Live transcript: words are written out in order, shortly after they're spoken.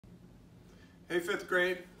Hey, fifth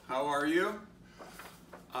grade, how are you?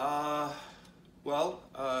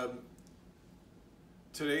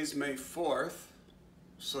 Today's May 4th,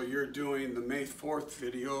 so you're doing the May 4th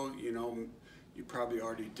video. You know, you probably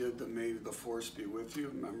already did the May the Force be with you.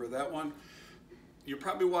 Remember that one? You're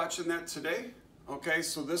probably watching that today. Okay,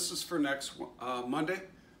 so this is for next Monday,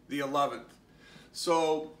 the 11th.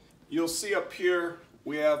 So you'll see up here,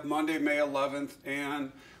 we have Monday, May 11th,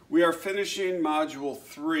 and we are finishing Module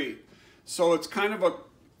 3. So it's kind of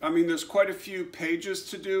there's quite a few pages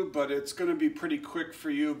to do, but it's going to be pretty quick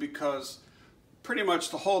for you because pretty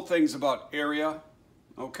much the whole thing's about area,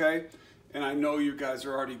 okay? And I know you guys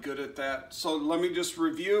are already good at that. So let me just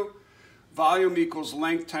review. Volume equals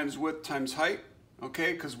length times width times height,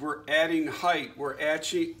 okay? Because we're adding height. We're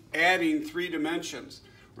actually adding 3 dimensions.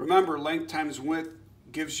 Remember, length times width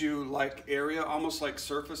gives you like area, almost like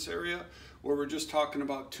surface area, where we're just talking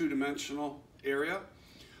about 2-dimensional area.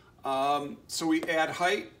 So we add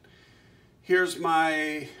height. Here's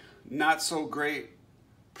my not so great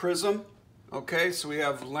prism. Okay, so we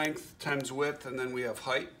have length times width, and then we have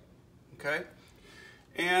height. Okay,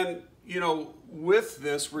 and you know, with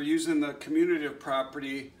this, we're using the commutative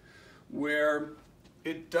property where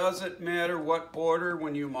it doesn't matter what order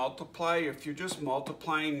when you multiply. If you're just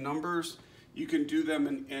multiplying numbers, you can do them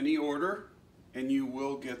in any order, and you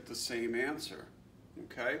will get the same answer.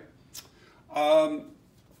 Okay.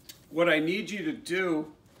 What I need you to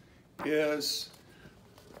do is,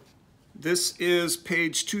 this is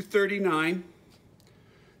page 239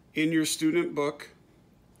 in your student book.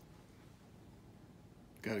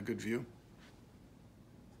 Got a good view?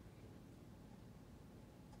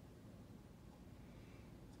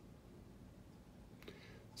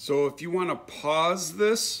 So if you want to pause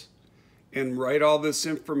this and write all this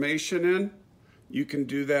information in, you can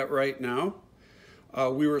do that right now.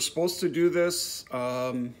 We were supposed to do this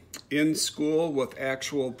in school with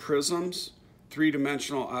actual prisms,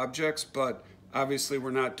 3-dimensional objects, but obviously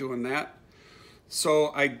we're not doing that.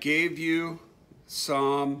 So I gave you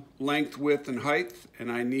some length, width, and height, and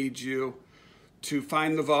I need you to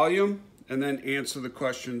find the volume and then answer the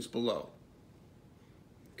questions below.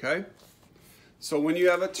 Okay? So when you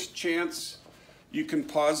have a chance, you can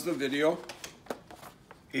pause the video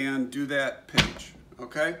and do that page.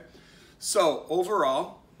 Okay? So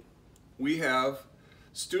overall, we have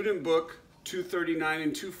student book 239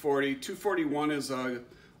 and 240. 241 is a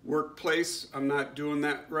workplace. I'm not doing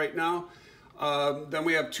that right now. Then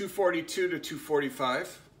we have 242 to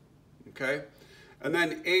 245. Okay. And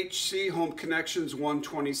then HC, home connections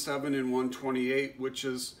 127 and 128, which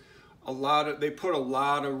is a lot of, they put a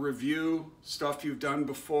lot of review stuff you've done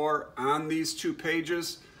before on these 2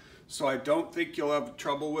 pages. So I don't think you'll have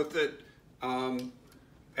trouble with it.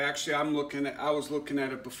 Actually, I was looking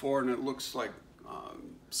at it before, and it looks like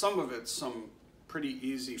some of it's some pretty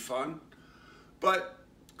easy fun. But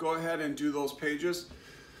go ahead and do those pages.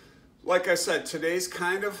 Like I said, today's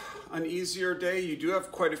kind of an easier day. You do have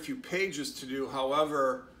quite a few pages to do.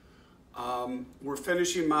 However, we're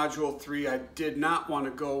finishing Module 3. I did not want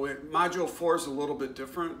to go in. Module 4 is a little bit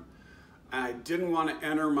different. I didn't want to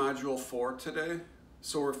enter Module 4 today.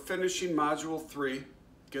 So we're finishing Module 3.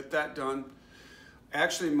 Get that done.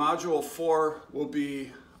 Actually, Module 4 will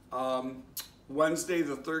be Wednesday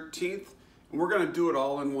the 13th, and we're going to do it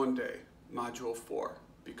all in one day, Module 4,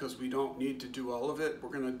 because we don't need to do all of it. We're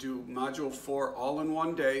going to do Module 4 all in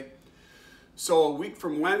one day. So a week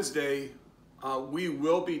from Wednesday, we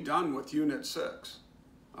will be done with Unit 6,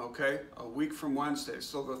 okay? A week from Wednesday.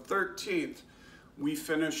 So the 13th, we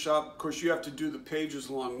finish up. Of course, you have to do the pages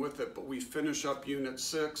along with it, but we finish up Unit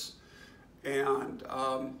 6, and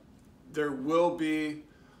there will be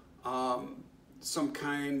some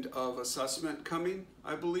kind of assessment coming,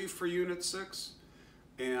 I believe, for Unit 6.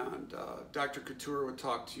 And Dr. Couture would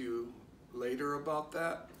talk to you later about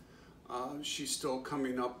that. She's still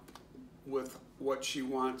coming up with what she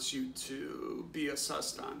wants you to be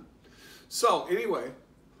assessed on. So anyway,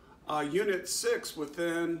 Unit 6,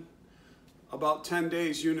 within about 10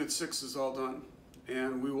 days, Unit 6 is all done.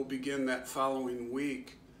 And we will begin that following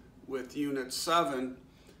week with Unit 7,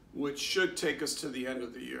 which should take us to the end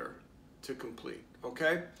of the year to complete,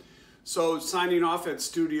 okay? So signing off at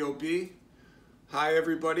Studio B. Hi,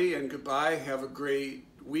 everybody, and goodbye. Have a great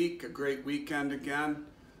week, a great weekend again.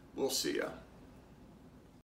 We'll see ya.